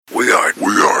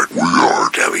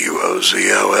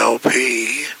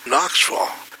WOZOLP, Knoxville.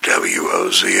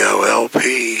 WOZOLP,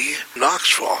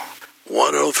 Knoxville.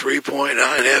 103.9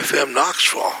 FM,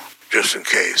 Knoxville. Just in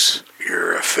case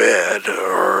you're a Fed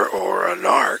or a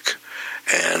narc,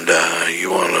 and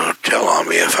you want to tell on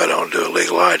me if I don't do a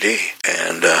legal ID.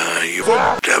 And you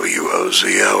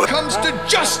WOZO comes to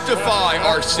justify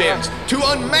our sins, to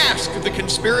unmask the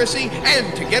conspiracy,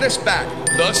 and to get us back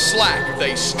the slack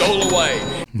they stole away.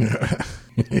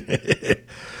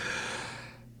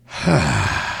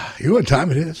 You know what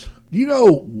time it is? You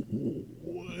know,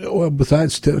 well,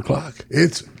 besides 10 o'clock,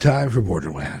 it's time for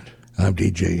Borderland. I'm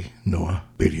DJ Noah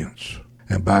Bediance.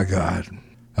 And by God,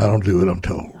 I don't do what I'm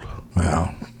told.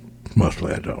 Well,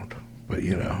 mostly I don't, but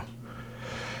you know.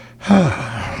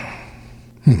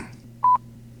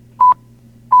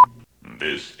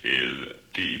 This is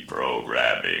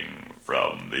deprogramming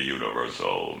from the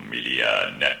Universal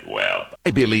Media Network.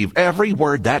 I believe every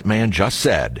word that man just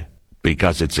said,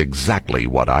 because it's exactly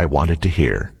what I wanted to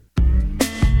hear.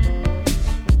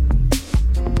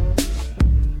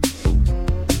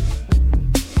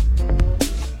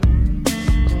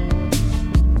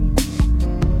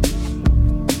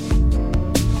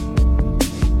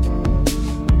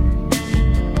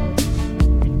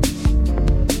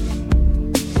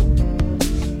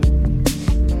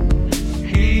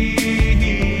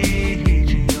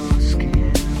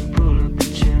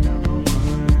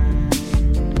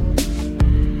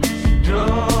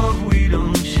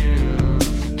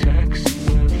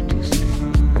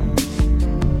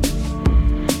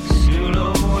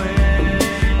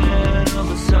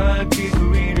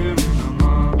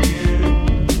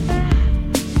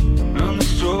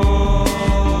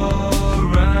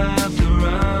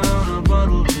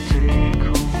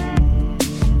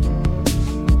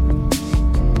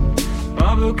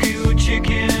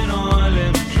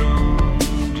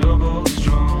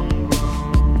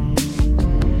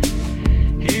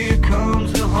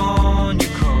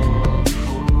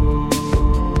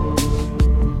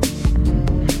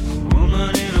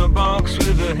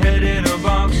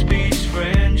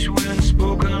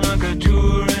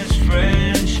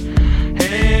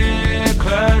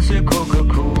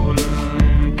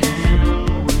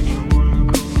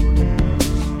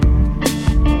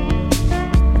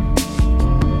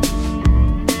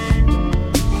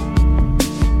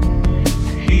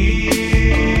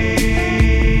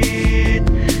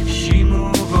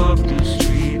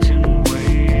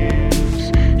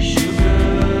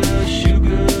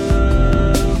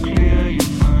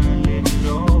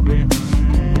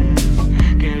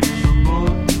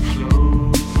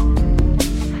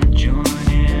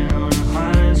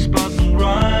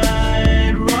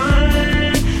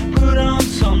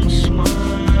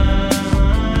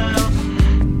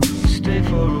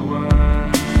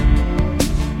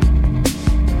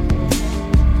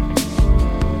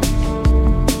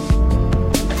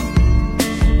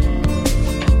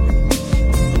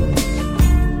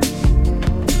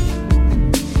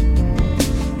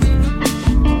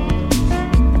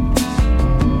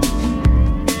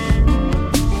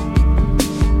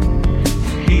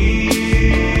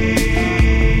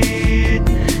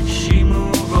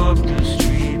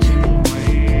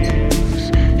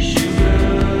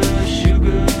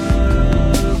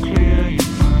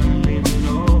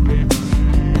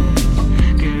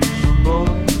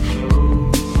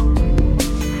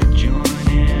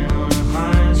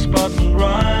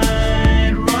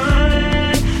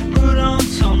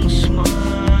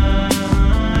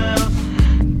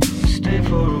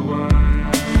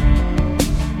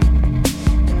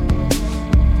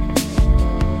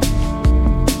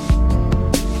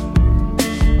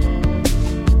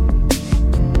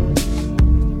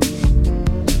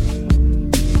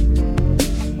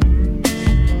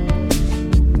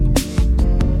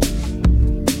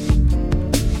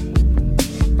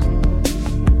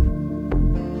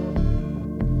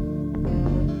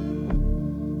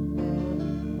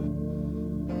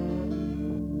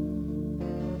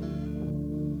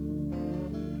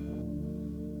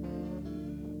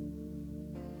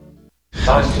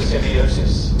 Time to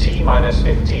symbiosis,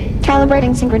 T-15.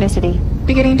 Calibrating synchronicity.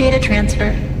 Beginning data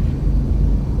transfer.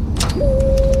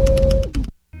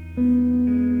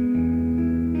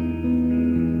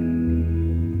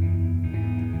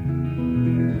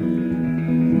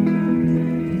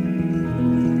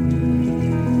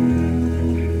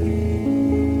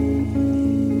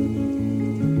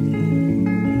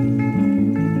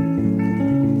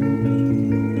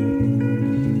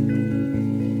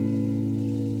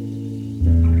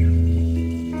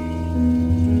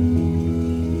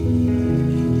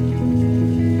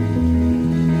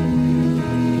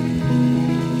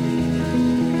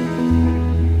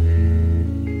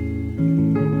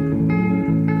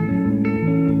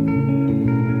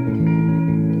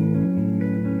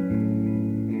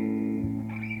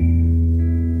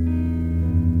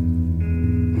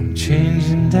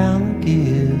 on the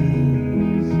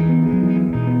gears.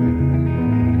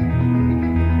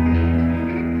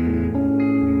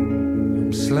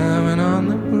 I'm slamming on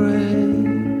the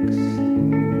brakes.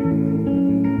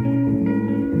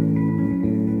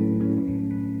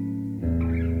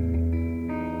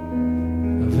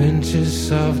 Of inches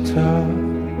soft top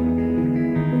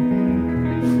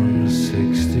from the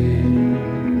 60s.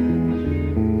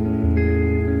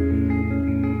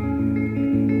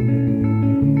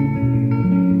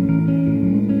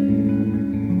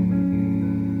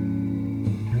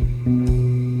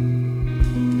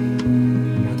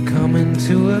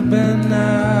 To a bend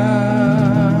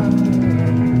now,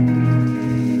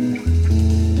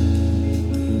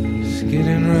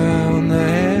 skidding round the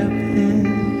hairpins,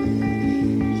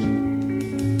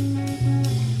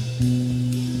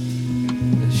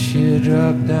 the sheer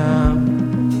drop down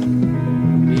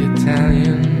the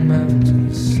Italian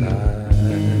mountainside.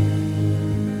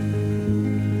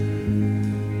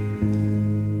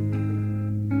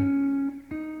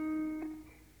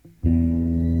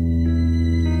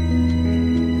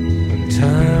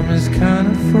 Time is kind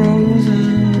of frozen,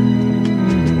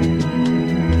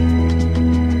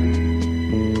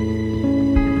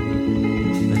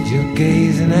 and you're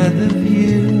gazing at the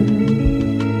view.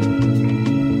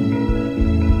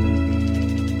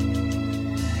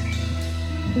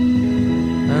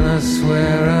 And I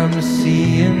swear I'm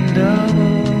seeing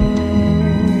double.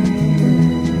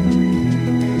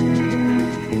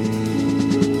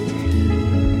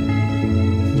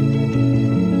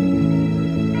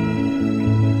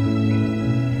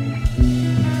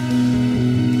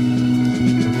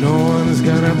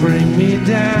 Gonna bring me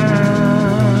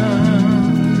down,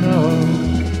 no,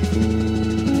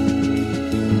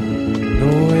 no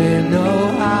way, no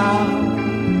how.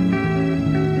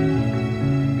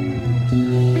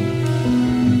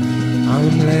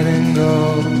 I'm letting go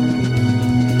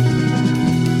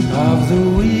of the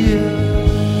wheel,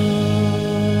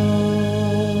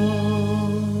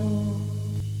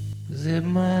 'cause it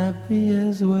might be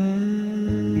as well.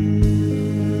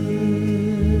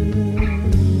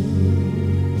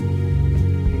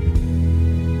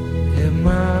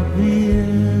 Might be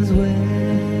as well.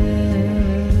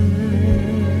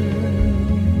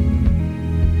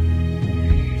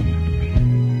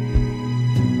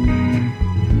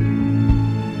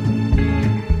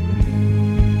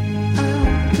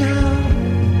 I've got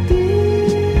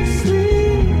these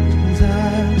things,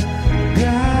 I've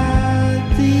got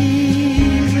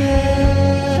these arrows,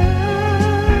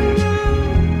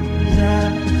 I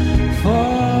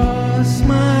force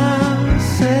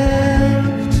myself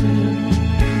to.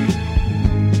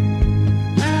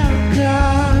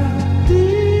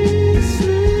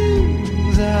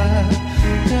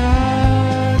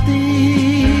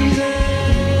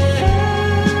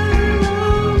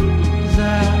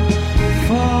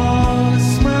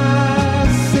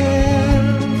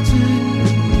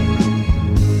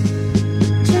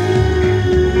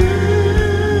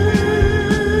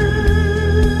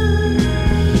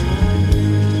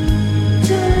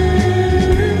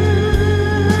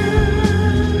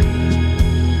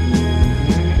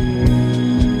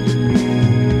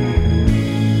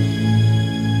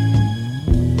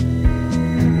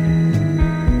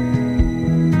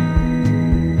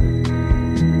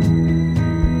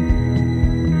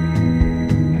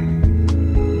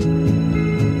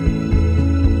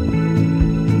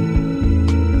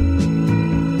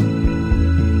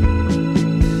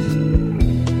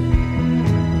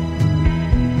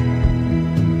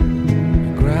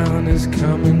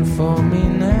 Coming for me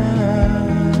now.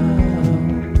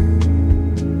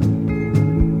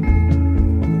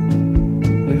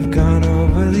 We've gone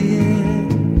over the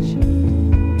edge.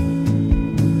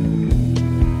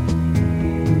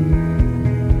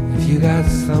 If you got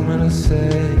something to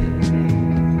say,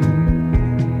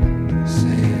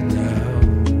 say it now.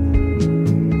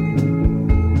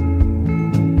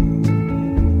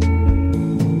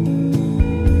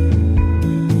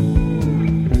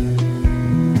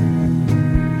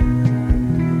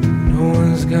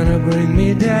 Gonna bring me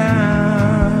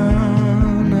down,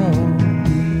 no,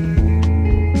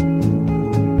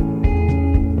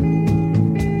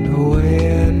 no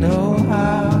way, no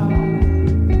how.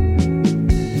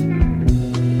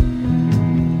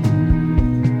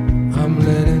 I'm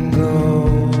letting go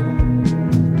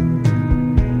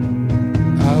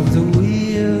of the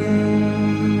wheel.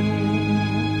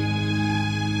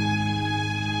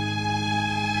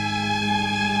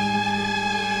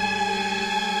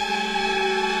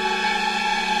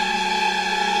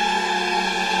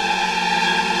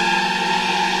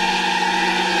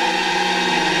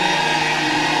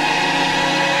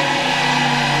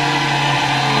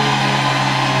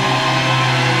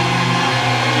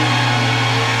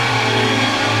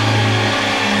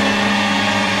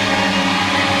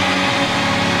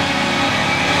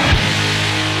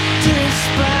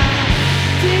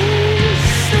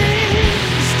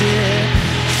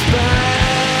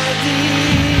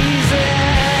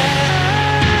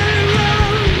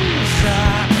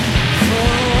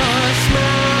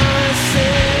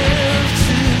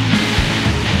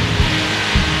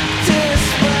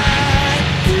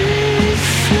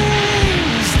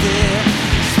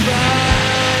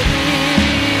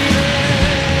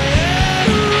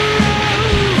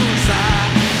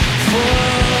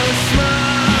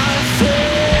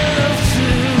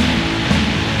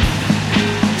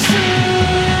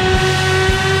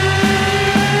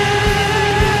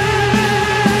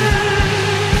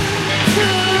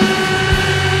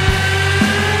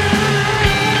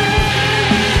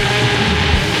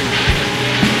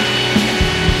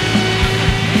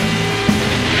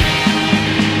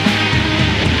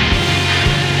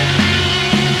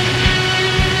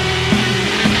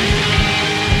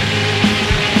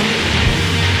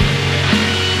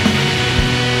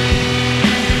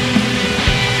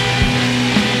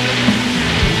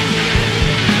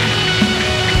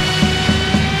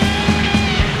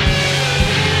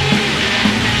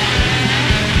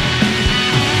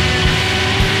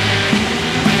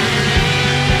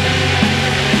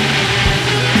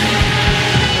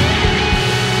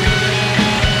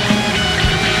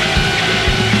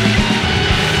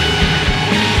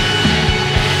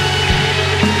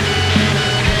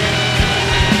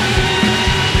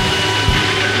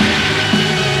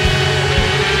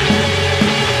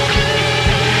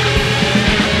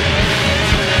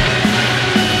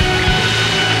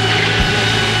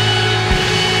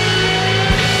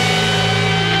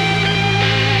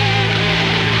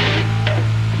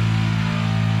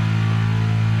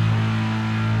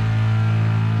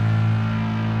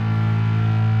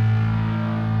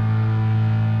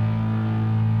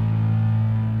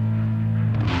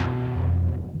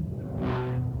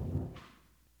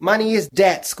 Money is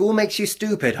debt. School makes you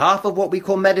stupid. Half of what we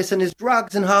call medicine is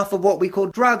drugs, and half of what we call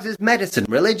drugs is medicine.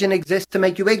 Religion exists to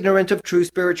make you ignorant of true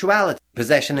spirituality.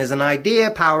 Possession is an idea,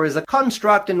 power is a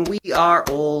construct, and we are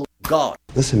all God.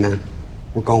 Listen, man,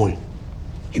 we're going.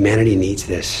 Humanity needs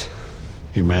this.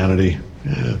 Humanity?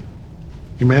 Yeah.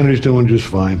 Humanity's doing just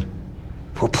fine.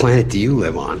 What planet do you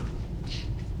live on?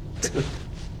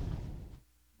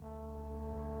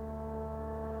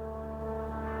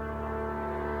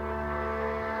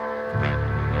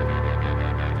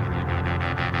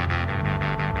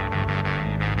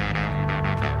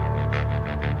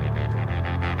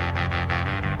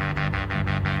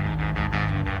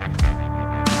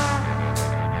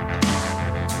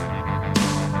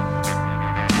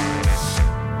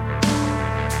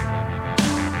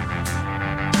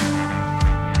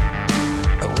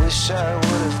 I would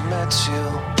have met you.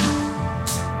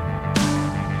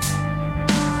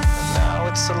 Now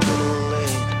it's a little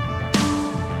late.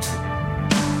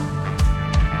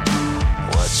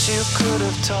 What you could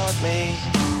have taught me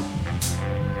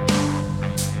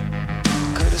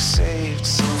could have saved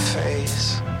some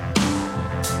face.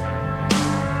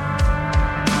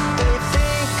 They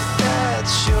think that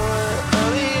your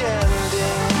early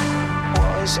ending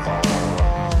was all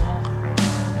wrong.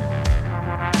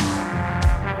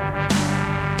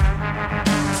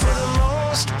 For the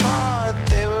most part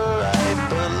they were right,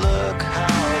 but look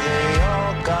how they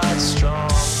all got strong.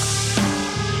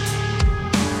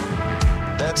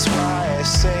 That's why I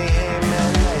say, hey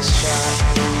man, nice shot.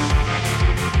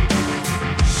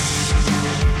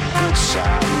 Good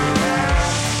shot, man.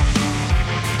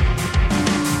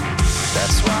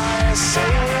 That's why I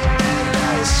say, hey man,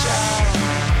 nice shot.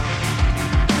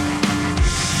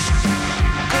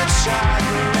 Good shot,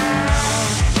 man.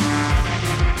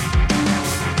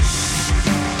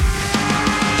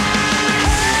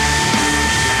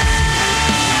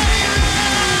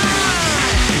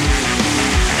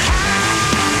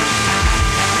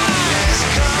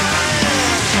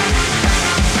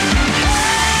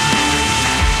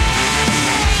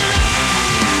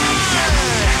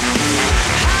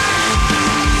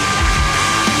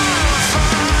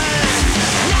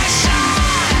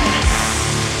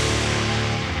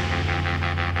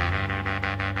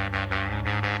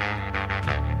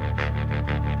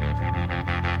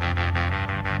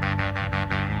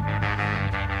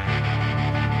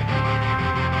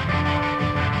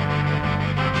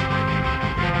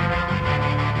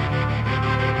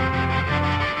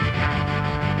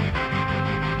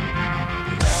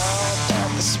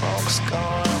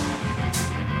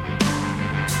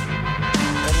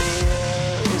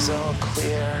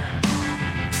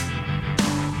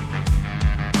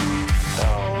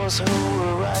 Who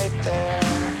were right there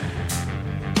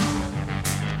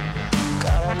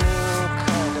got a new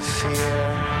kind of fear.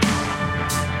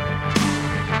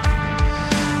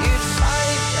 You'd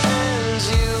fight and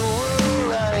you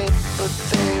were right, but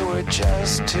they were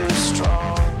just too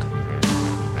strong.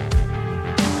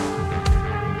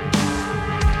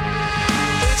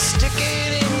 They'd stick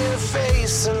it in your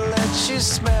face and let you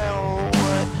smell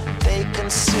what they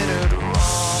considered wrong.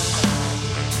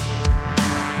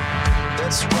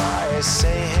 That's why I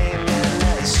say, hey man,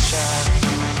 nice shot.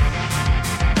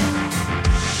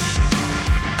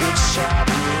 Good shot,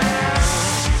 man.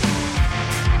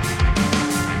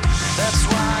 That's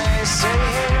why I say,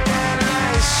 hey man,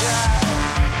 nice shot.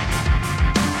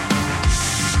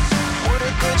 What a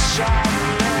good shot,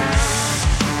 man.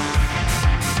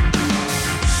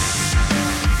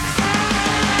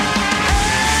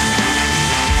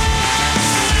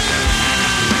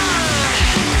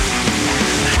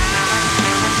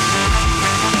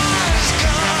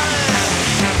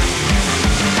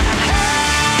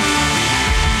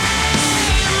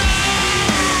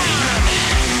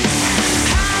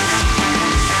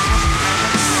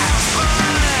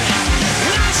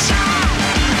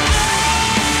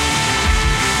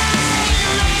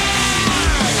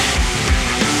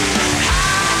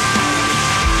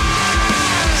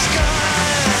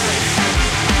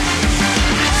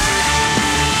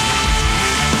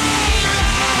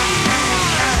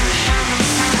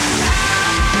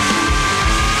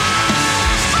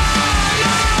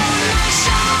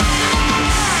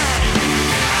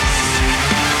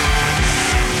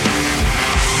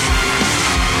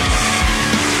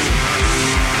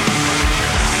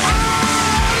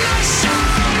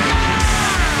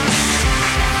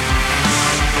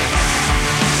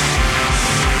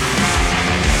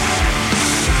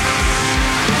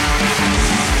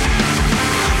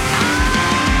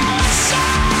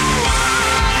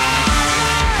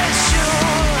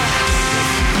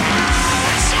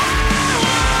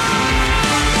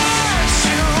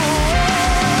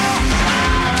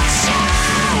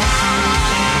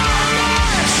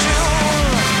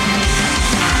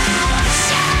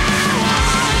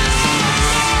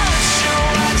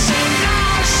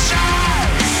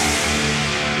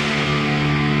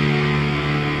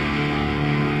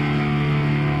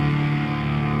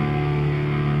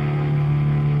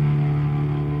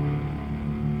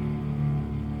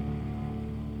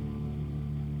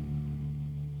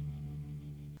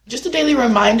 Just a daily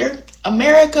reminder,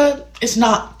 America is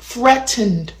not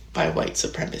threatened by white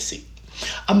supremacy.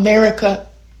 America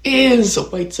is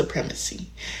white supremacy.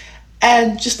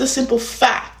 And just the simple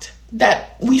fact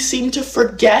that we seem to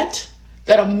forget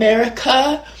that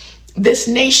America, this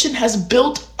nation, has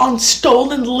built on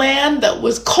stolen land that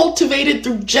was cultivated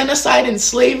through genocide and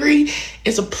slavery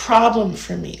is a problem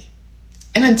for me.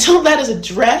 And until that is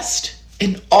addressed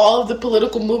in all of the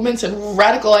political movements and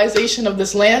radicalization of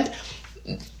this land,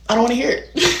 I don't want to hear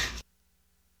it.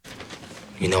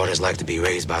 You know what it's like to be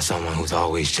raised by someone who's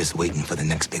always just waiting for the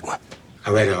next big one.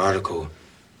 I read an article.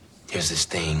 There's this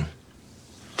thing,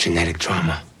 genetic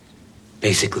trauma.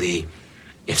 Basically,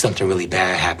 if something really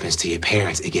bad happens to your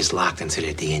parents, it gets locked into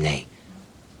their DNA.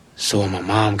 So when my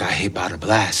mom got hit by the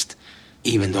blast,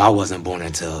 even though I wasn't born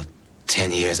until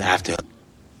 10 years after,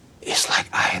 it's like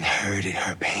I inherited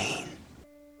her pain.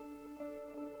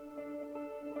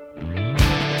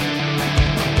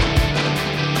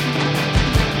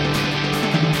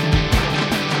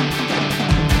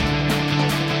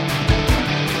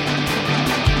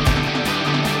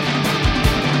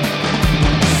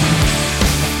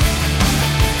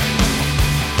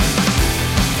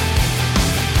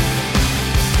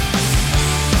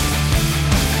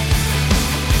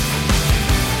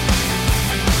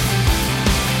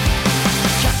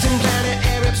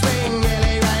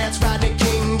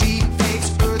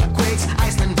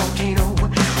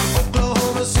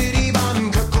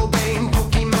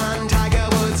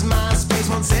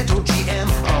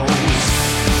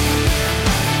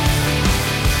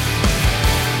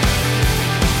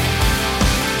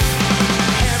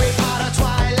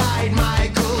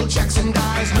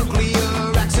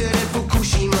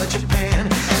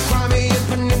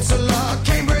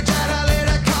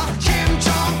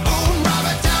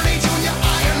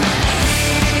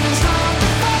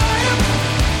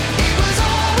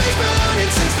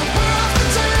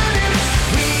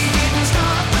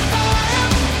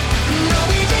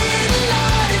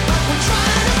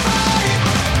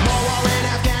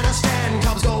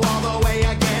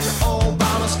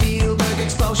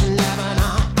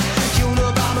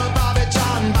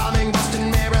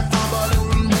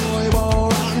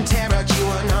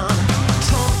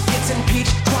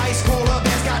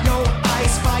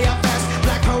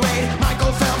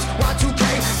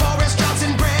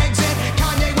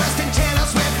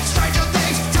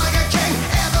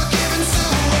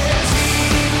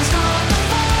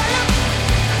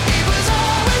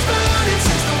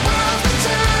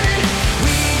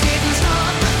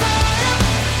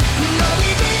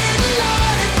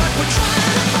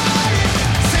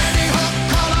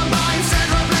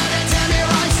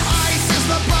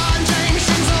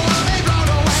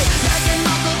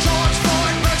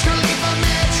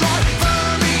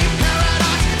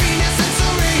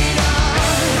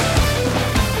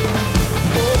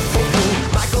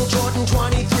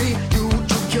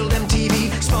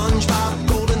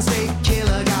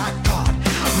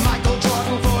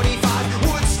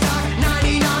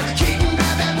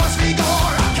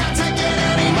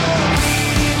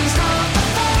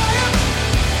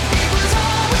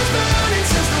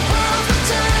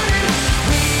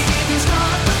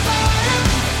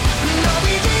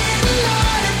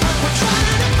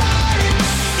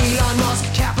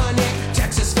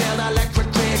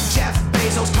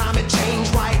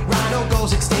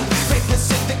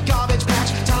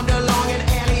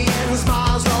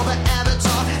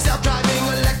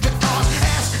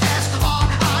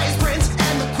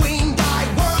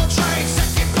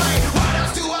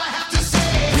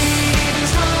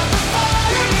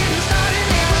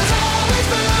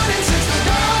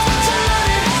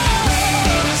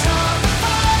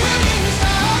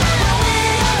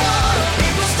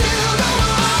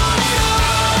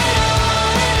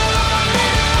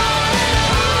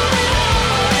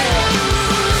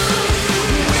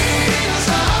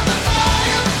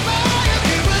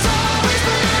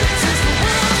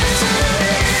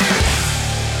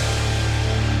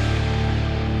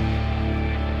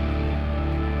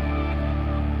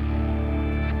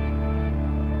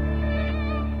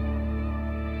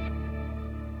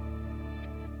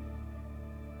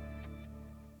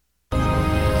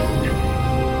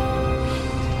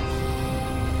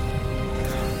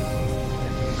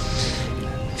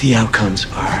 The outcomes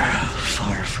are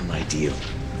far from ideal.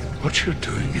 What you're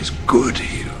doing is good,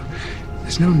 Hugh.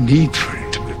 There's no need for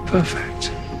it to be perfect.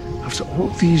 After all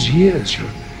these years, you're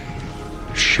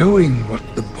showing what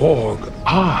the Borg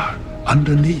are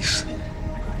underneath.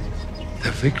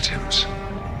 They're victims.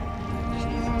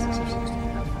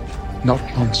 Not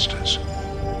monsters.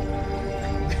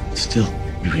 Still,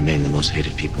 we remain the most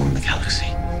hated people in the galaxy.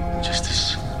 Just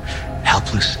as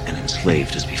helpless and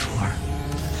enslaved as before.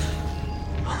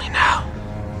 Only now,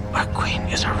 our queen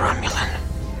is a Romulan.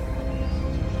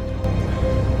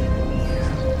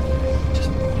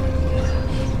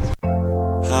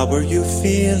 How are you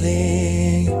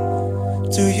feeling?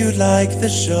 Do you like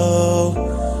the show?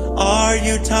 Are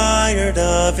you tired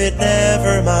of it?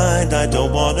 Never mind, I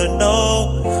don't wanna know.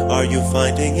 Are you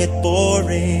finding it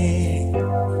boring?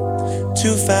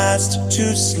 Too fast,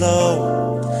 too slow?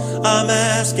 I'm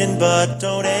asking but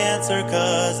don't answer,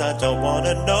 cause I don't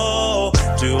wanna know.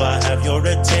 Do I have your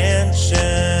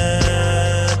attention?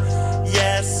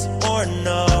 Yes or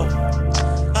no?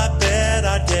 I bet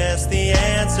I guess the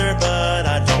answer, but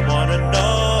I don't wanna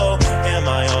know. Am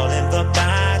I all in the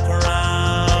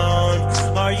background?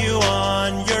 Are you on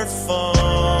your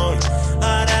phone?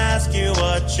 I'd ask you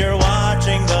what you're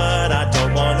watching, but I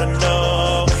don't wanna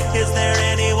know. Is there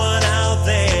anyone out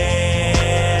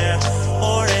there?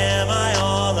 Or am I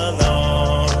all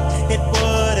alone? It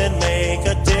wouldn't make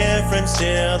a difference,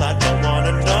 still I don't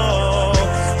wanna know.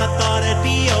 I thought it'd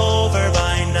be over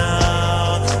by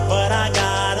now, but I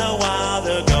got a while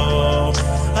to go.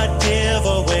 I'd give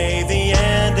away the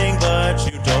ending, but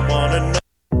you don't wanna know.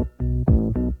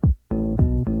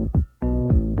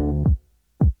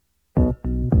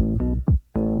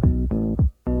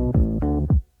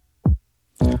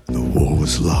 The war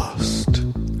was lost,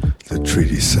 the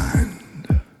treaty signed.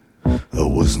 I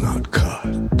was not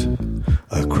caught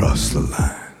across the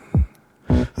line.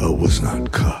 I was not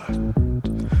caught,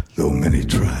 though many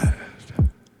tried.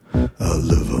 I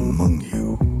live among you,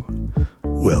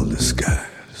 well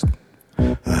disguised.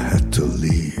 I had to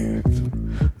leave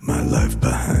my life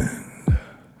behind.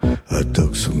 I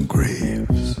dug some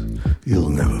graves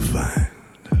you'll never find.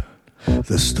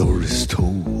 The stories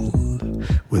told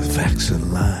with facts and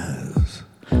lies.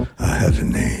 I had a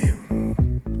name,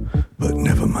 but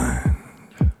never mind.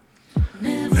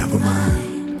 Never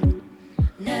mind.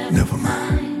 Never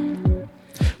mind.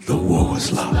 The war was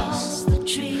lost.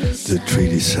 The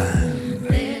treaty signed.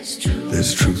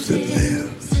 There's truth that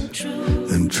lives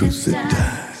and truth that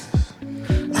dies.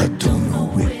 I don't know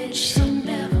which,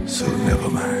 so never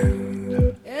mind.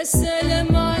 يا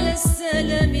سلام على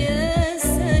السلام يا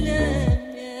سلام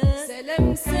يا سلام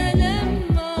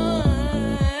سلام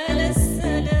على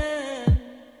السلام.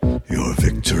 Your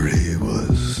victory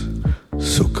was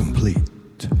so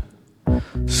complete.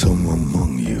 Some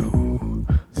among you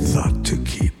thought to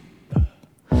keep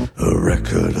a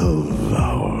record of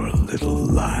our little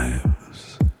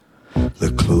lives.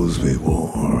 The clothes we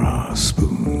wore, our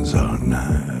spoons, our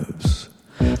knives.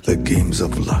 The games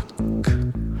of luck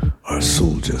our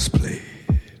soldiers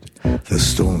played. The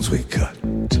stones we cut,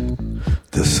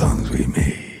 the songs we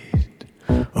made.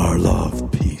 Our law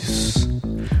of peace,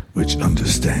 which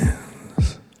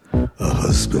understands. A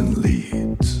husband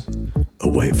leads, a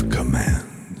wife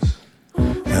commands.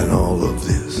 And all of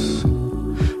this,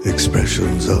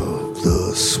 expressions of the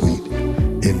sweet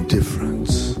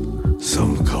indifference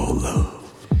some call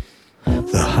love.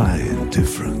 The high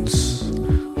indifference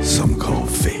some call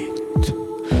fate.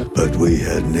 But we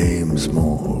had names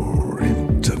more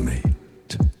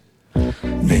intimate.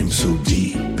 Names so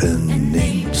deep and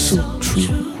names so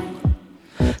true.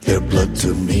 They're blood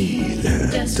to me,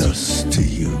 they're dust to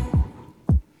you.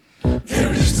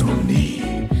 There is no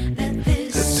need that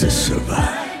this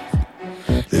survive.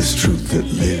 There's truth that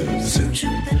lives and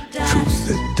truth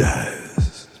that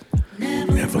dies.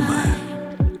 Never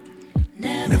mind.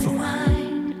 Never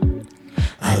mind.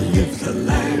 I live the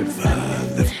life I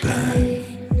live behind.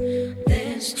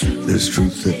 There's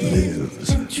truth that lives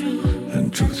and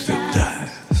truth that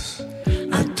dies.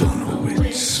 I don't know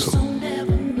which, so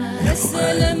never mind.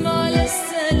 سلام على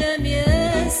السلام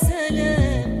يا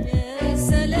سلام يا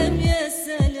سلام يا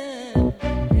سلام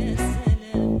يا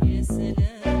سلام يا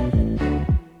سلام.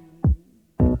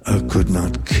 I could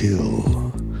not kill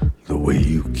the way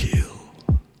you kill.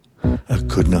 I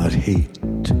could not hate.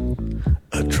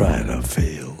 I tried, I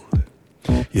failed.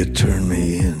 You turned me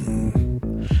in,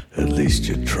 at least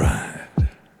you tried.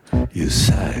 You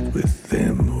side with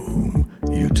them whom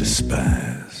you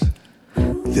despise.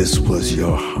 This was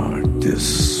your heart, this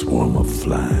swarm of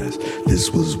flies. This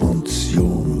was once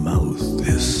your mouth,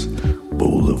 this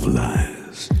bowl of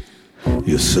lies.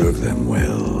 You serve them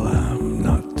well, I'm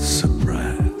not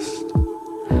surprised.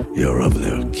 You're of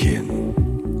their kin,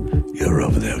 you're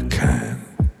of their kind.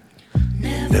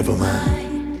 Never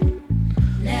mind,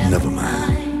 never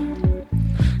mind.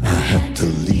 I had to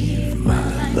leave my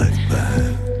life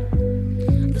behind.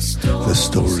 The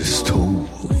story's told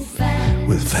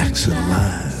with facts and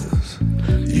lies.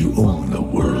 You own the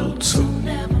world, so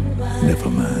never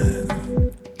mind.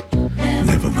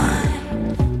 Never mind.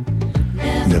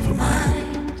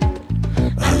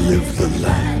 live the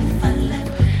life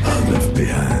I left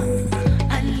behind.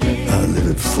 I live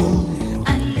it full,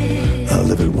 I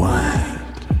live it wide.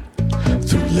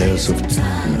 Through layers of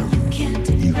time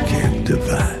you can't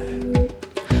divide.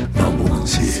 My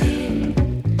woman's here,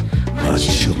 my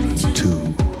children too.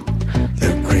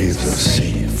 Their graves are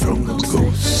safe from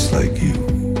ghosts like you.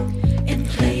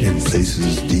 In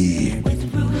places deep,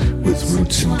 with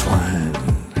roots entwined,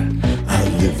 I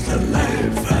live the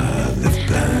life I left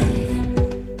behind.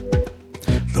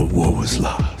 The war was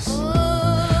lost,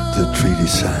 the treaty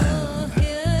signed.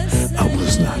 I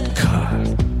was not caught,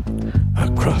 I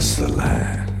crossed the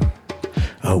line.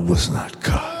 I was not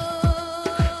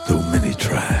caught, though many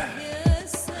tried.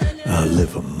 I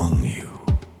live among you,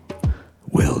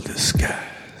 well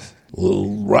disguised. A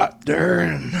little right there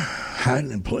and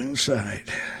hiding in plain sight.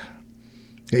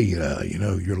 Hey, you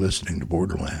know, you're listening to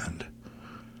Borderland.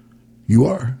 You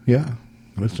are, yeah,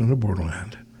 listening to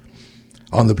Borderland.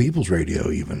 On the People's Radio,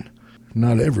 even.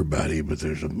 Not everybody, but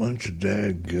there's a bunch of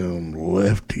daggum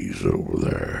lefties over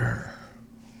there.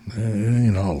 It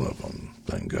ain't all of them,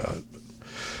 thank God. But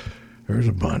there's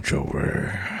a bunch over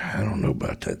there. I don't know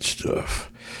about that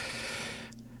stuff.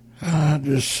 I'm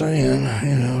just saying,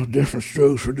 you know, different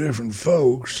strokes for different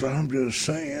folks. I'm just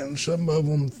saying, some of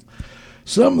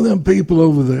them people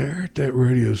over there at that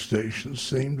radio station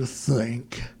seem to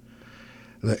think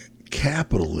that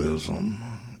capitalism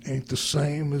ain't the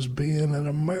same as being an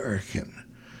American.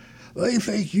 They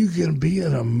think you can be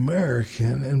an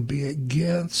American and be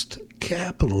against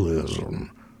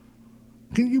capitalism.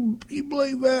 Can you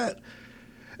believe that?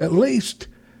 At least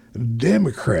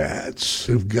Democrats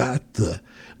have got the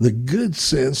good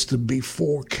sense to be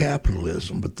for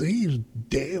capitalism, but these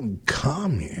damn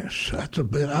communists, that's a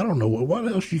bit, I don't know what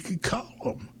else you could call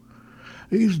them.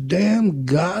 These damn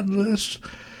godless,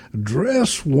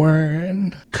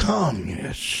 dress-wearing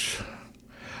communists.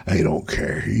 They don't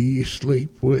care who you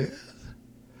sleep with.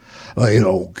 They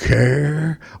don't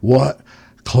care what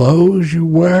clothes you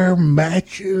wear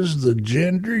matches the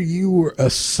gender you were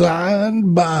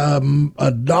assigned by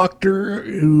a doctor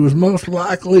who is most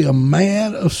likely a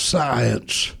man of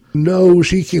science. Knows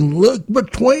he can look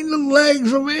between the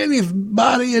legs of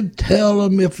anybody and tell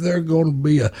them if they're going to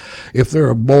be if they're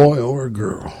a boy or a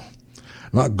girl.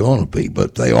 Not going to be,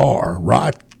 but they are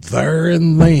right there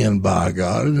and then, by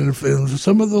God. And if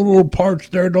some of the little parts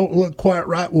there don't look quite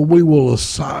right, well, we will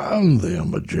assign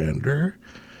them a gender.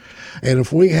 And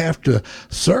if we have to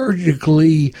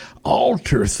surgically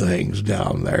alter things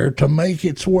down there to make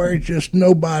it so where just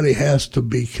nobody has to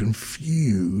be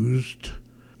confused,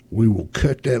 we will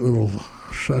cut that little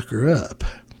sucker up.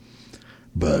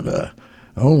 But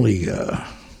only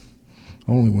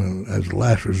when, as a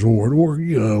last resort, or,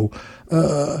 you know,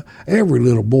 every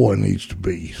little boy needs to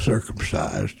be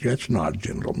circumcised. That's not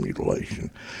genital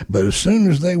mutilation. But as soon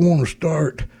as they want to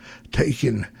start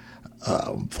taking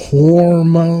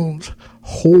hormones,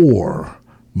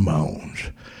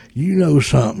 you know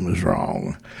something is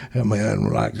wrong. I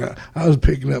mean, like I was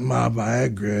picking up my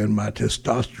Viagra and my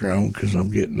testosterone because I'm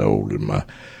getting old and my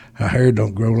hair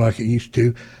don't grow like it used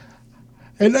to.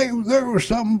 And there was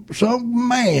some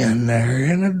man there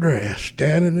in a dress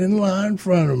standing in line in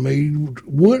front of me,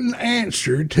 wouldn't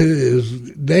answer to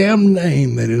his damn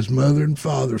name that his mother and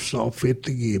father saw fit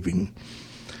to give him.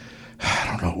 I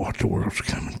don't know what the world's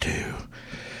coming to.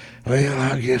 Well,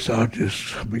 I guess I'll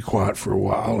just be quiet for a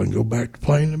while and go back to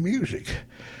playing the music.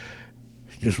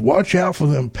 Just watch out for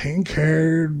them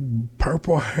pink-haired,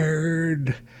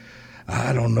 purple-haired.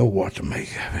 I don't know what to make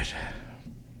of it.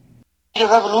 The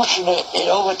revolution is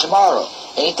over tomorrow.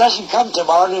 And it doesn't come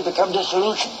tomorrow, it becomes a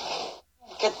solution.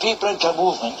 Get people into a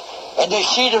movement, and they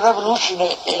see the revolution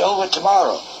is over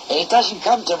tomorrow. And it doesn't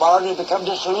come tomorrow, it becomes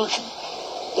a solution.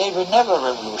 They were never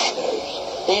revolutionaries.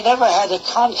 They never had a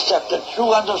concept of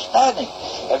true understanding.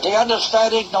 If they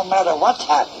understand it, no matter what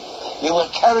happens, you will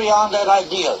carry on that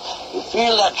ideal. You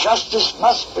feel that justice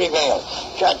must prevail.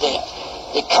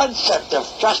 The concept of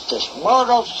justice,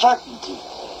 moral certainty,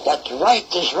 that right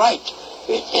is right.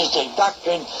 It is the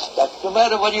doctrine that no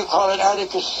matter what you call it,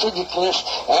 anarchist syndicalist,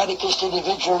 anarchist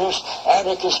individualist,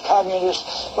 anarchist communist,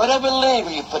 whatever label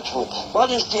you put to it,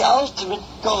 what is the ultimate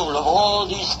goal of all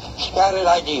these scattered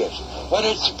ideas? Whether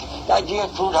it's the idea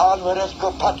of Proudhon, whether it's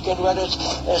Kropotkin, whether it's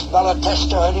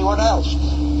Malatesta or anyone else.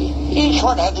 Each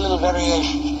one had little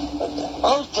variations. But the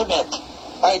ultimate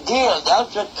ideal, the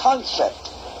ultimate concept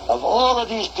of all of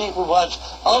these people was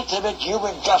ultimate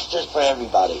human justice for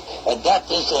everybody. And that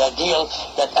is the ideal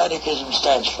that anarchism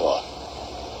stands for.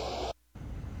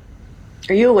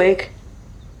 Are you awake?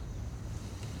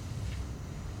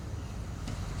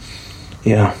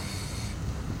 Yeah.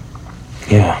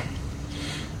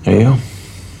 Hey, yo.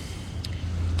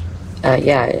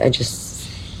 Yeah, I just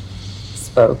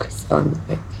spoke, so I'm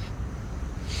like...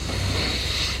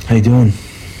 How you doing?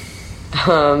 I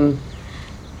don't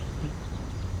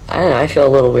know, I feel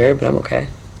a little weird, but I'm okay.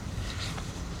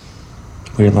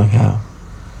 Weird like how?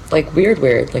 Like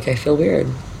weird, like I feel weird.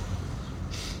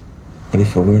 What do you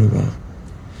feel weird about?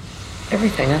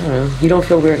 Everything, I don't know. You don't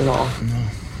feel weird at all? No.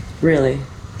 Really?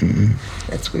 Mm-mm.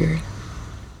 That's weird.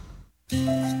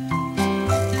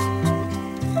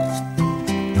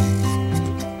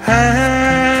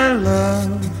 I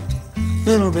love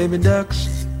little baby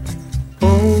ducks,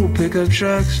 old pickup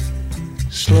trucks,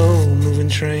 slow moving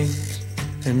trains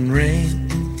and rain.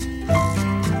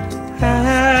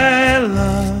 I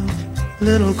love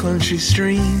little country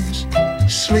streams,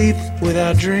 sleep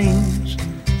without dreams,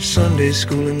 Sunday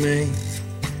school in May,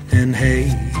 and hay.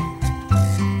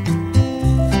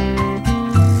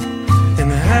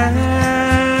 And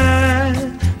I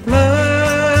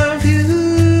love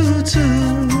you too.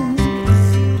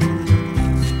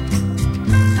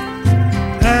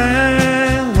 I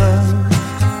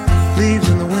love leaves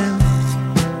in the wind,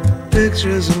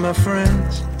 pictures of my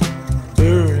friends,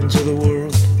 birds of the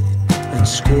world, and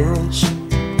squirrels.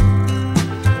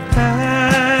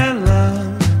 I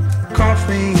love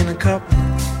coffee in a cup,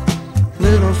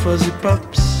 little fuzzy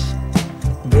pups,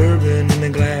 bourbon in a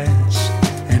glass,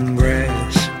 and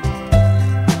grass.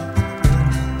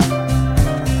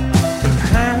 And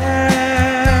I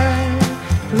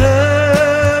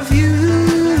love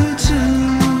you too.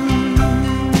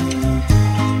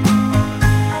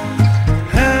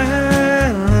 I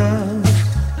love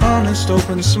honest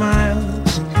open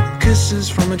smiles, kisses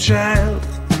from a child,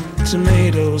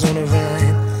 tomatoes on a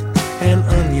vine, and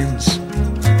onions.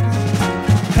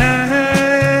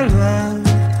 I love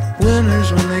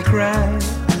winners when they cry,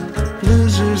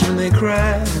 losers when they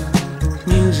cry,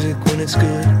 music when it's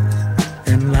good,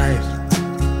 and life.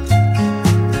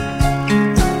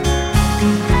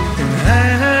 And I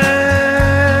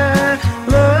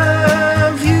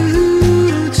love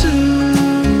you too.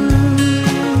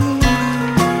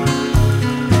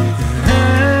 I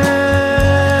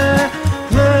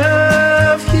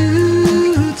love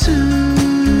you too.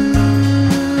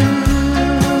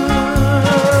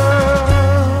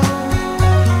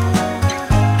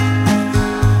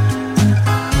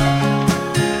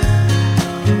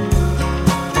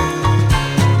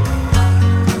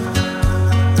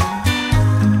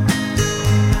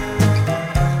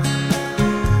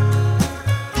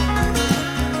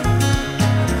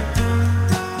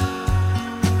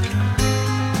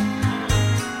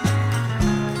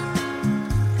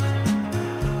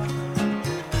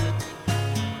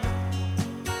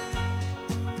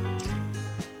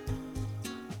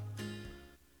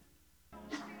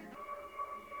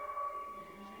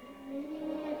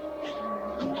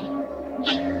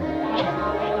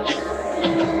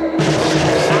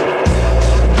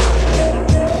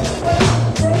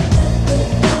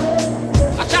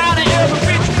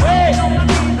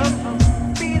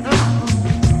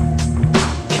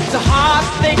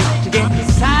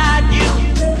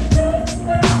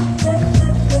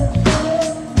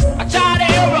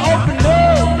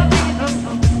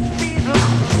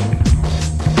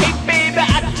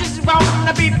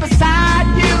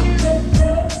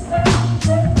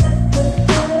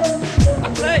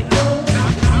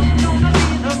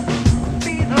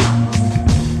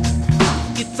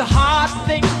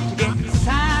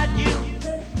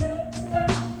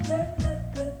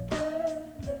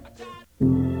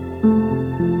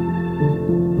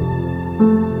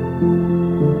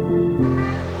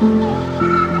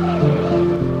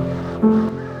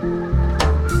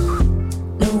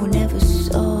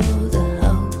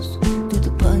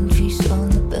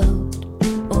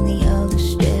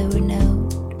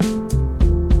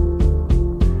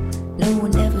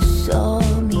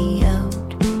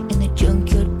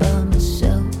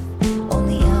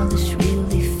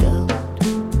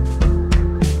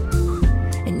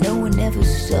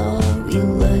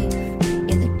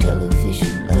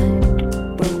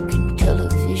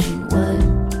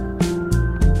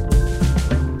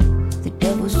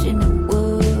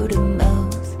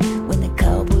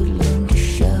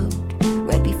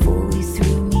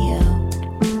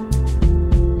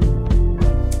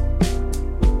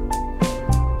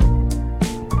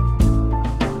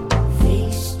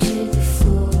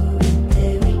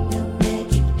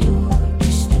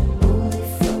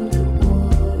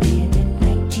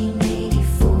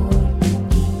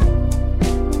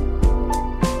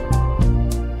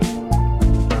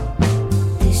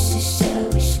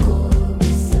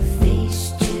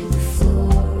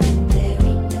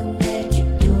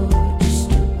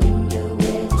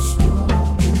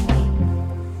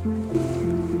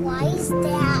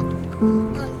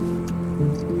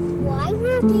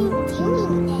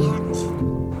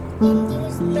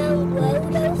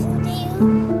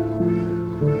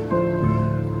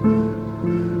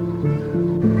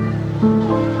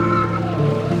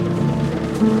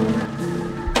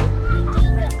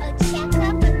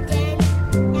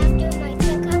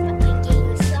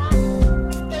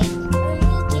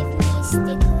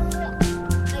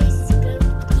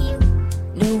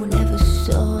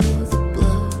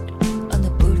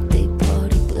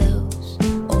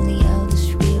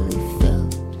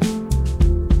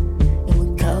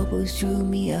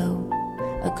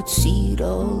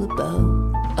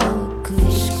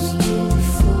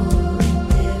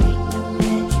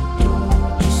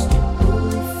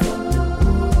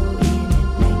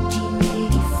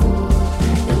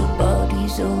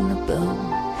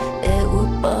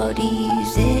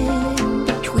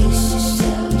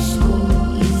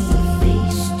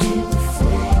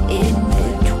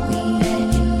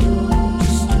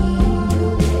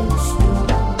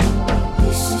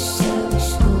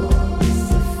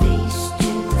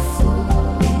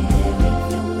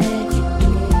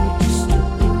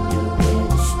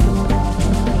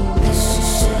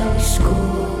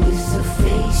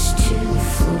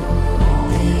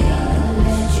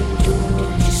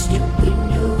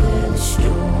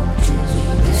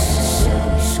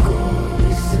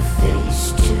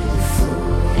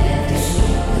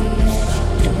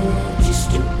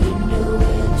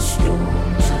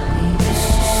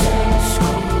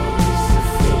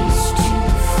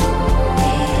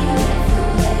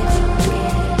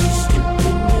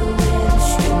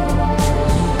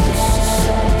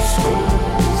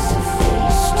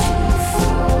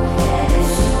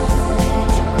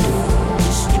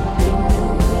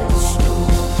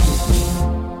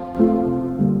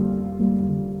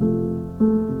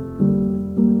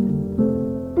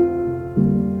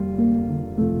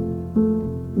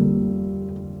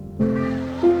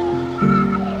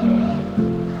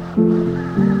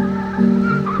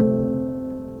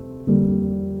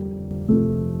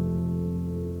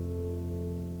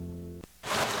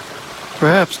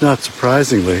 Perhaps not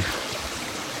surprisingly,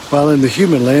 while in the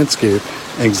human landscape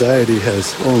anxiety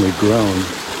has only grown,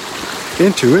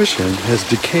 intuition has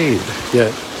decayed,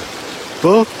 yet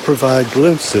both provide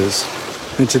glimpses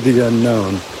into the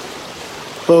unknown.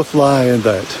 Both lie in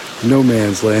that no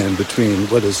man's land between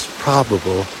what is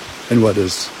probable and what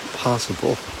is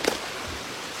possible.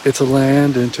 It's a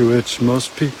land into which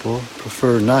most people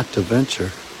prefer not to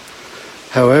venture.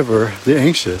 However, the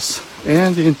anxious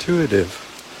and the intuitive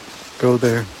go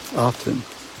there often.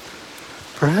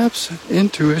 Perhaps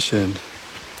intuition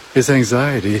is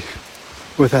anxiety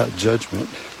without judgment.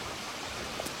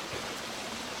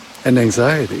 And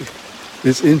anxiety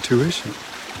is intuition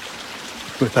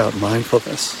without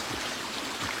mindfulness.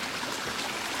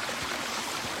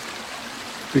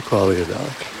 Be quality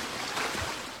dark.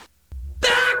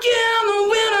 Back in the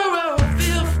winter of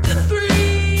 '53,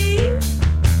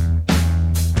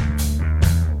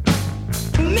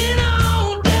 mean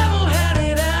old devil had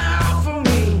it out for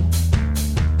me.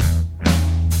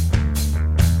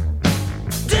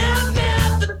 Death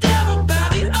met the devil by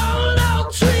the old oak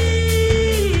tree.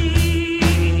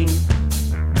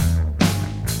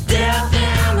 Death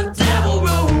and the devil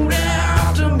rode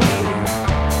after me.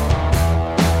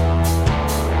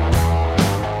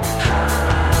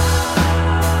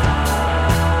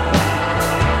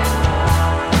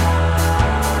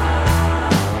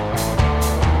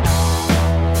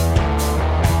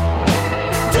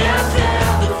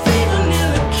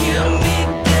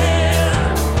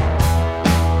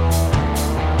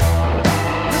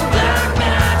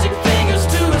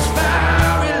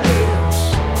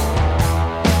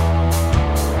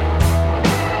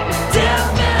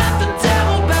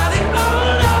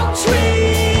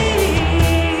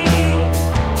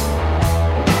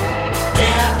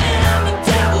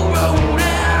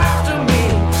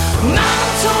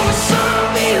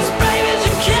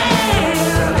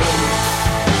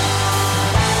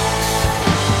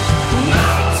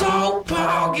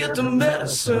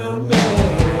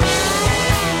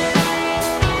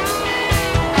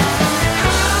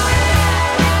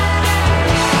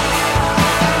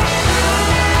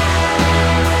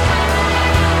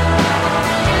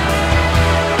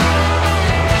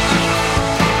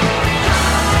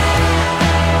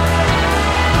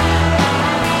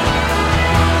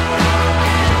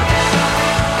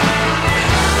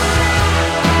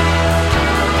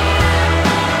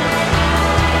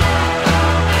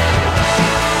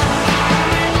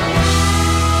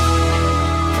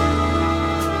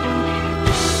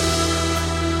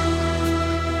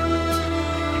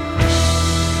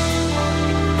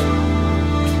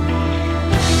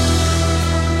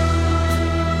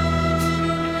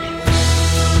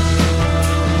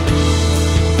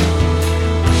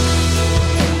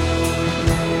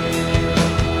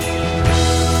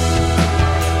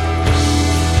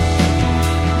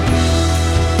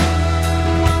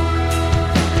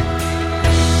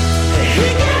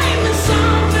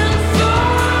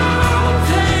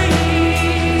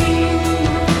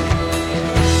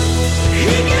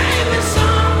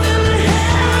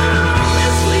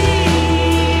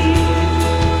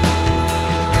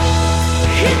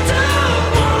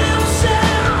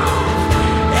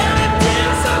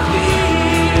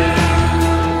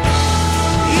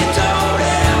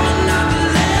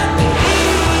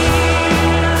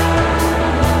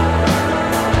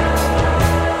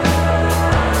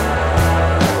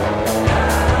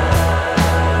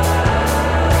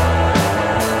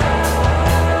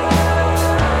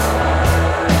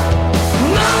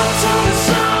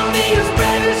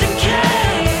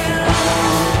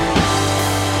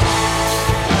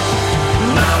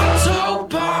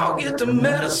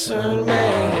 concern me.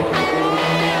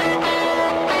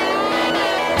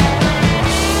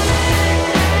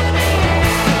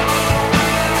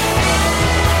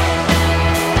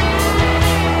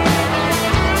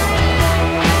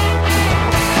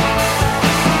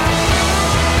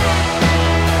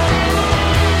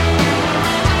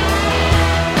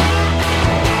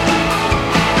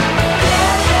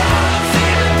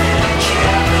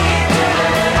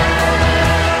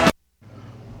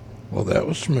 Well, that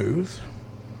was smooth.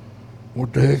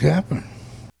 What the heck happened?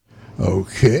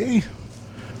 Okay.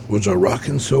 Was I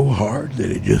rocking so hard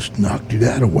that it just knocked it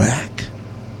out of whack?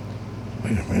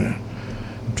 Wait a minute.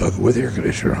 I'm talking with the air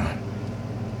conditioner on.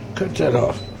 Cut that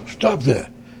off. Stop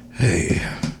that. Hey.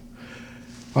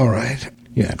 All right.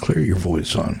 Yeah, clear your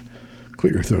voice on.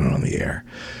 Clear your throat on the air.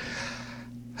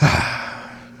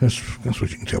 That's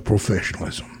what you can tell.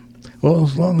 Professionalism. Well,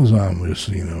 as long as I'm just,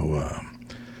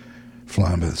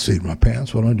 flying by the seat of my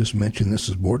pants, why don't I just mention this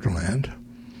is Borderland?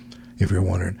 If you're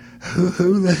wondering,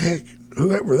 who the heck,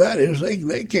 whoever that is,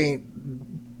 they can't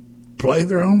play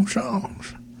their own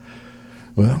songs.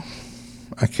 Well,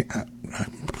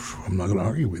 I'm not going to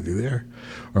argue with you there,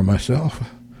 or myself.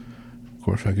 Of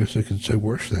course, I guess I could say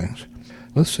worse things.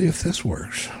 Let's see if this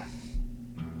works.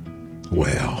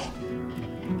 Well,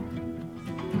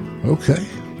 okay.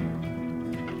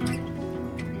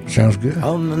 Sounds good.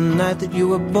 On the night that you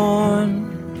were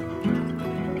born,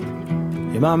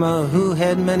 your mama, who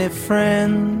had many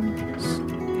friends,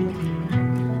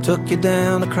 took you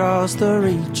down across the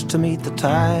reach to meet the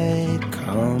tide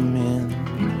come in.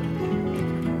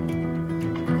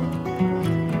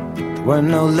 There were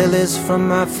no lilies from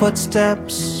my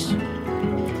footsteps,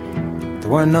 there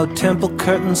were no temple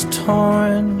curtains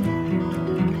torn.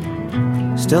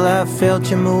 Still I felt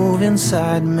you move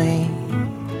inside me,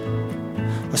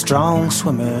 a strong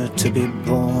swimmer to be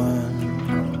born.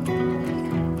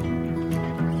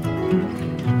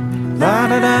 La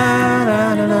da da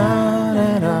da da da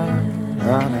da da.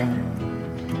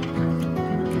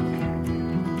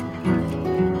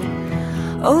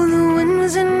 Oh, the wind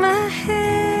was in my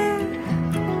hair,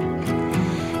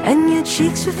 and your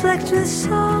cheeks reflect with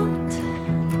salt.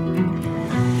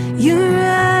 Your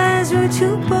eyes were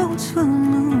two boats full of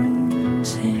moon,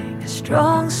 saying, a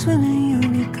strong swimmer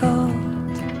you'll be called.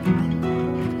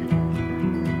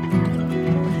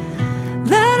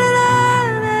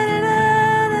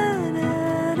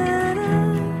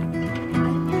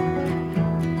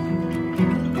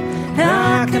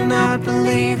 Now I cannot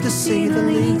believe to see the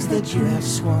leagues that you have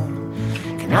swum.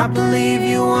 Cannot believe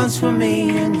you once were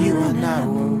me and you and I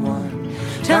were one.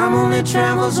 Time only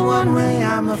travels one way,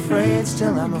 I'm afraid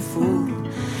still I'm a fool.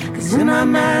 Cause in my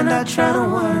mind I try to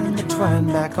wind the twine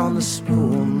back on the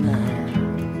spool now.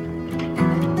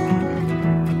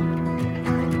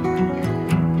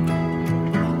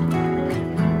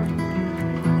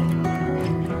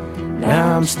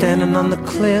 Now I'm standing on the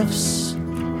cliffs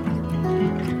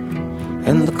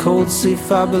and the cold sea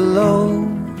far below,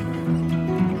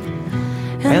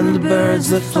 and the birds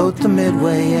that float the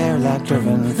midway air like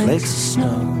driven flakes of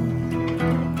snow.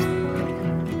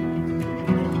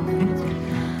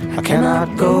 I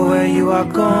cannot go where you are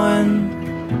going,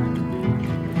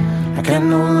 I can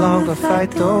no longer fight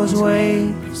those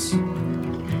waves.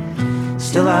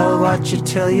 Still I'll watch you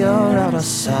till you're out of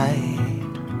sight,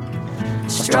 a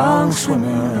strong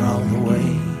swimmer all the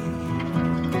way.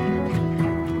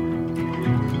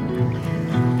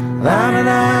 La da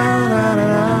da da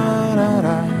da da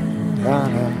da da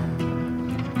da.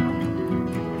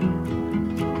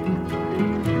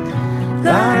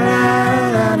 La da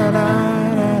da da da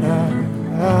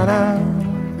da da.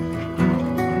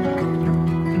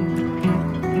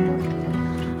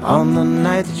 On the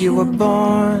night that you were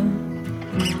born,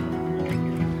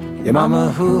 your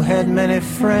mama, who had many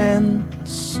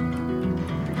friends,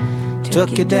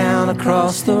 took you down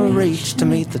across the reach to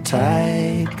meet the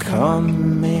tide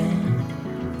come in.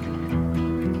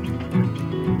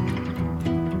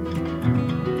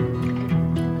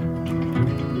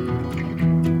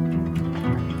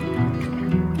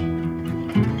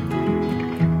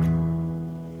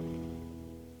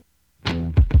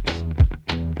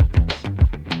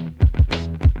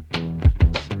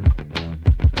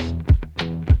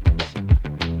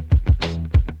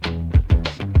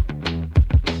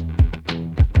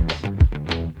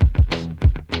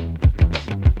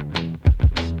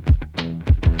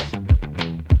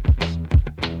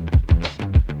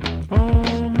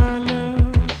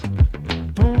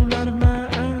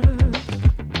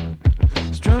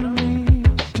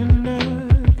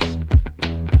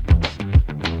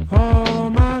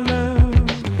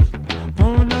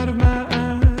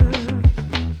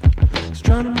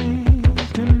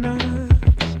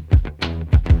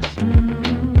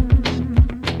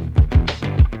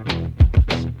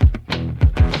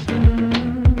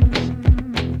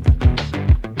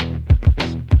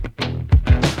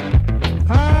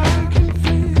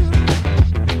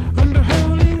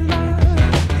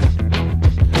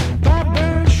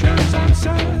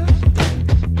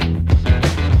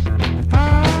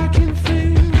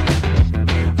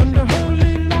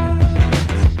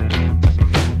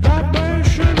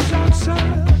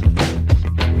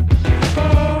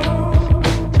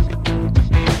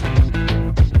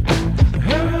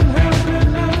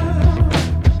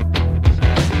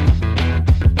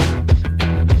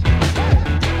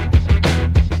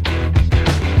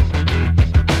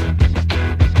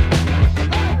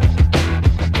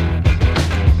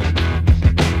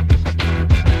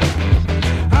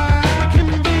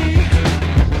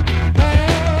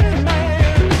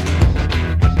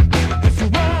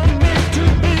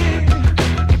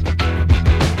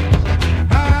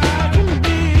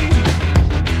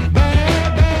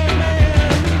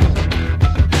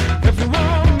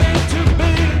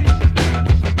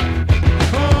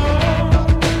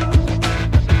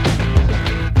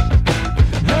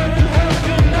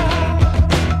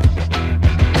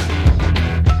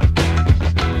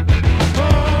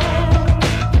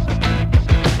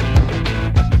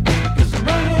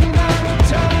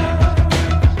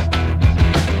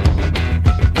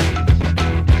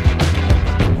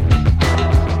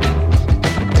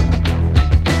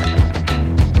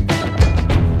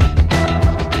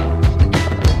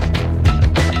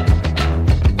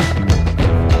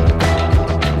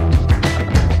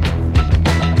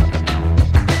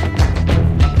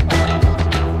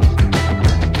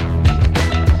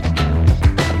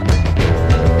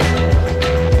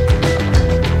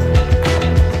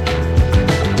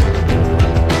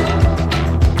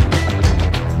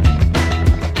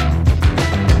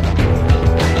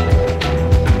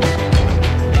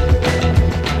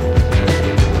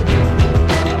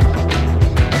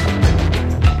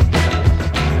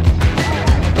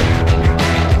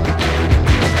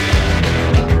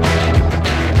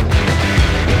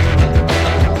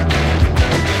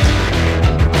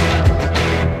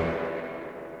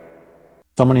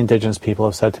 So many indigenous people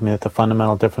have said to me that the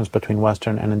fundamental difference between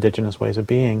Western and indigenous ways of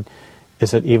being is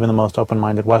that even the most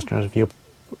open-minded Westerners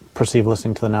perceive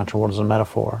listening to the natural world as a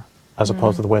metaphor, as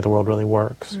opposed to the way the world really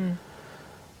works.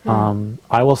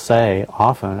 I will say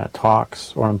often at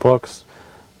talks or in books,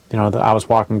 that I was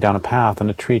walking down a path and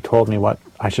a tree told me what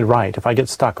I should write. If I get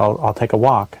stuck, I'll take a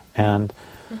walk, and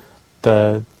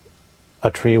a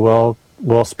tree will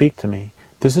speak to me.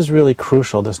 This is really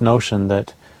crucial, this notion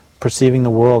that perceiving the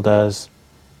world as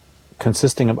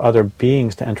consisting of other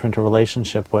beings to enter into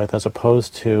relationship with, as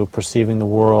opposed to perceiving the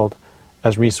world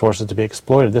as resources to be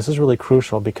exploited. This is really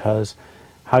crucial because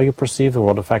how you perceive the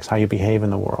world affects how you behave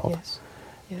in the world. Yes.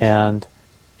 Yes. And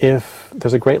if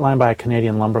there's a great line by a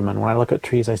Canadian lumberman, when I look at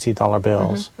trees, I see dollar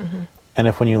bills. And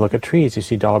if when you look at trees, you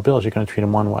see dollar bills, you're going to treat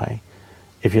them one way.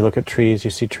 If you look at trees, you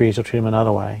see trees, you'll treat them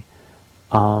another way.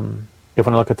 If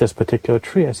when I look at this particular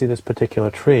tree, I see this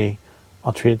particular tree,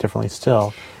 I'll treat it differently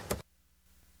still.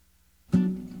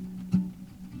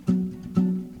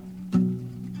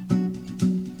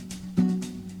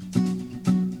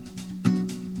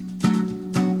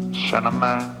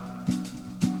 Cinnamon,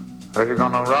 where you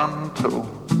gonna run to?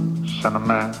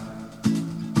 Cinnamon,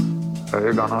 where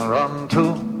you gonna run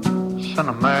to?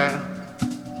 Cinnamon,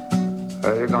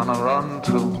 where you gonna run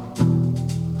to?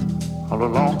 All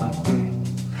alone that day.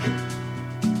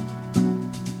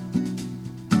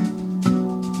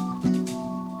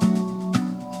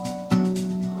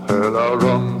 Well, I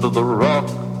run to the rock.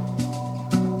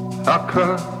 I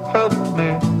can't help me,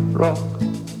 rock.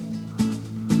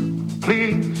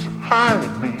 Please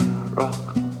hide me,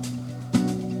 rock.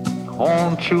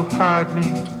 Won't you hide me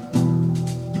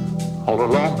all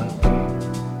alone that day?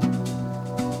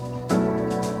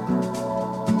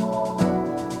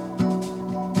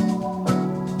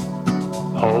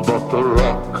 Oh, but the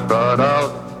rock cried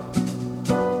out,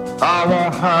 I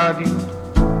won't hide you.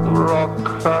 The rock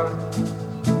cried,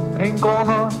 ain't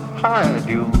gonna hide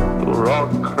you. The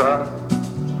rock cried,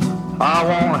 I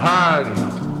won't hide you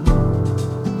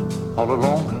all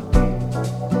alone that day.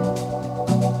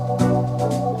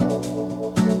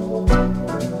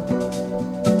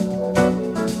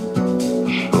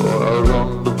 So I run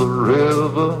to the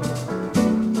river,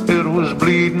 it was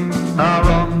bleeding, I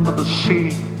run to the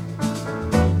sea.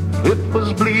 It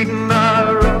was bleeding, I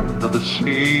run to the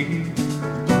sea.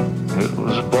 It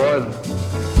was boiling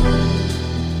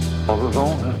all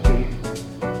alone that day.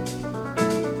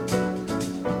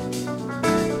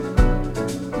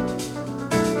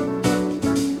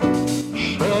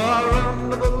 So I run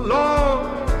to the Lord,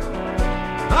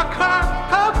 I can't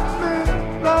help me,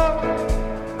 Lord.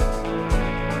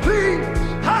 Please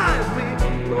hide me,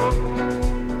 Lord.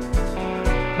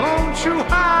 Won't you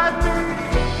hide me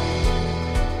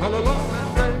all alone that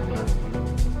day?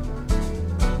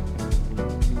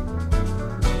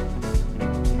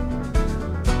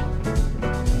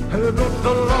 And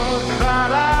the Lord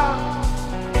cried out,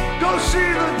 go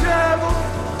see the devil.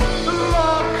 The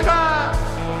Lord cried,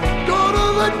 go to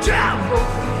the devil.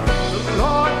 The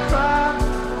Lord cried,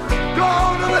 go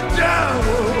to the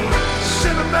devil.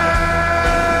 Cinnamon,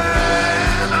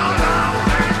 oh no.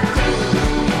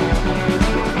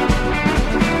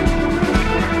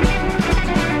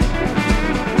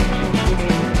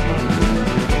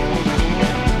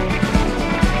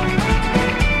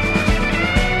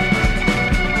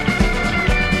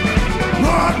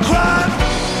 Lord cried,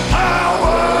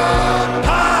 power,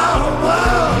 power,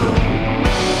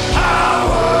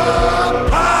 power,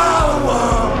 power.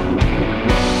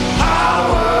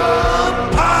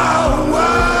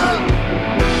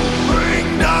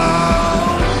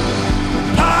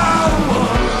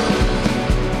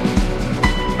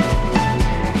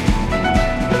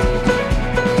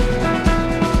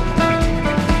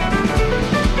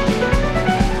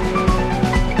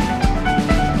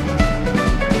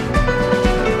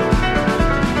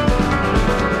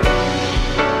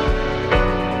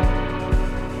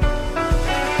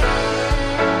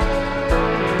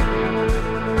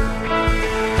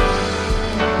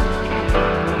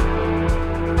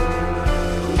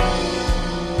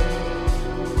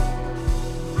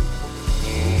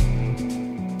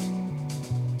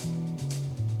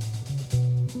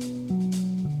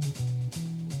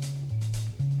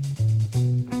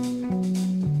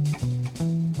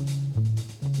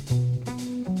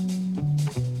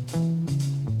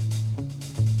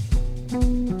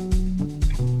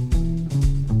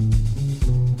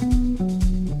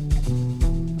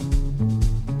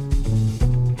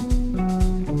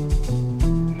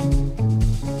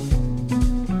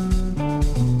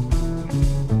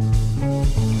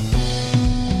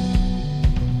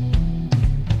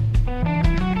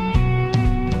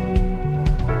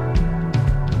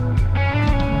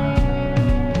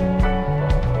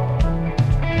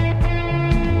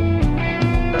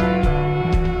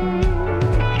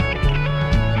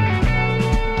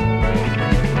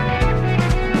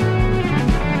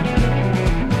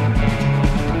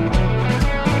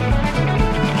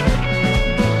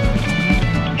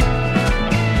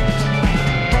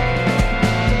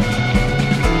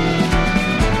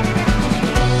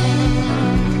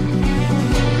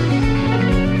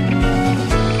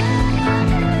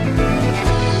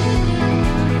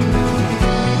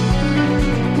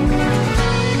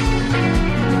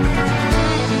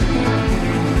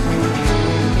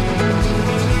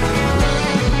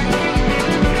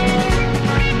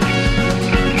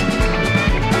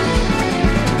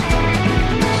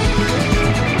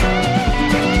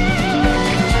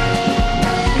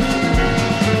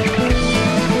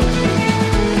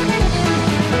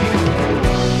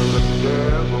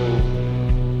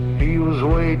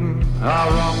 waiting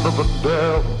out under the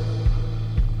devil.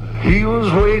 He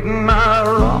was waiting out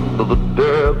under the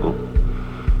devil.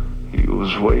 He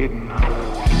was waiting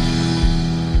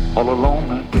all alone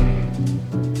that day.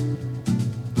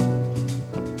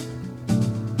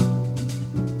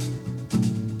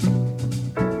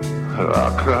 I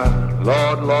cried,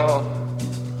 Lord, Lord,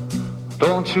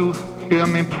 don't you hear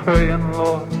me praying,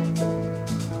 Lord?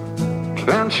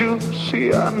 Can't you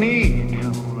see I need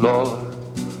you, Lord?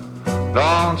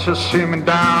 Don't you see me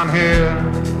down here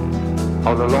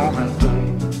all alone at day?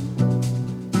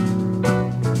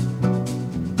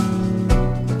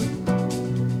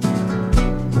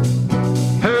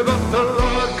 Hey, but the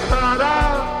Lord cried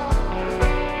out,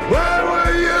 where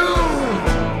were you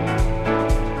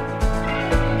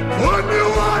when you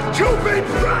ought to be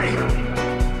praying?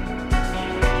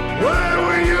 Where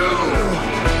were you,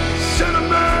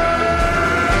 cinnamon?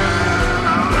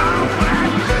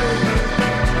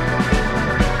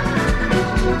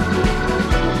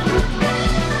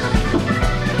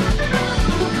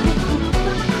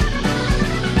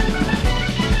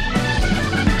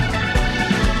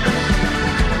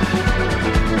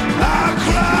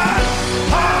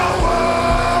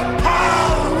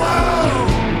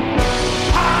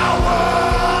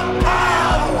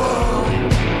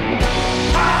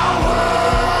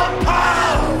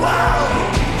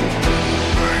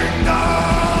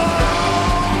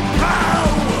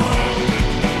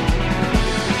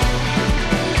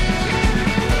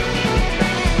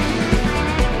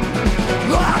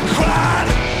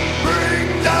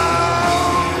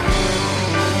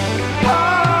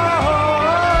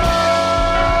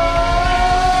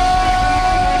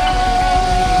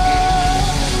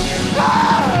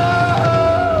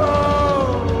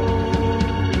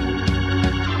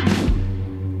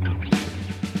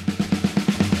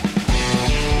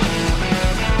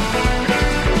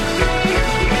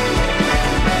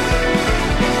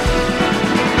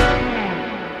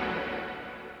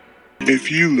 If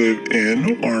you live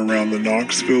in or around the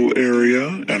Knoxville area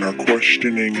and are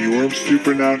questioning your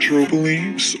supernatural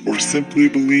beliefs or simply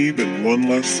believe in one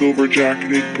less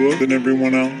silver-jacketed book than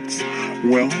everyone else,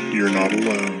 well, you're not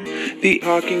alone. The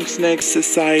Talking Snakes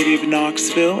Society of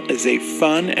Knoxville is a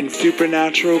fun and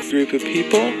supernatural group of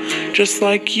people just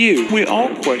like you. We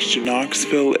all question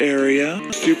Knoxville area,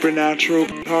 supernatural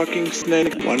talking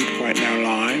snake at one point in our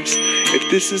lives. If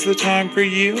this is the time for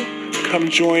you, come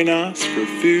join us for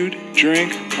food,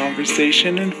 drink,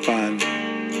 conversation, and fun.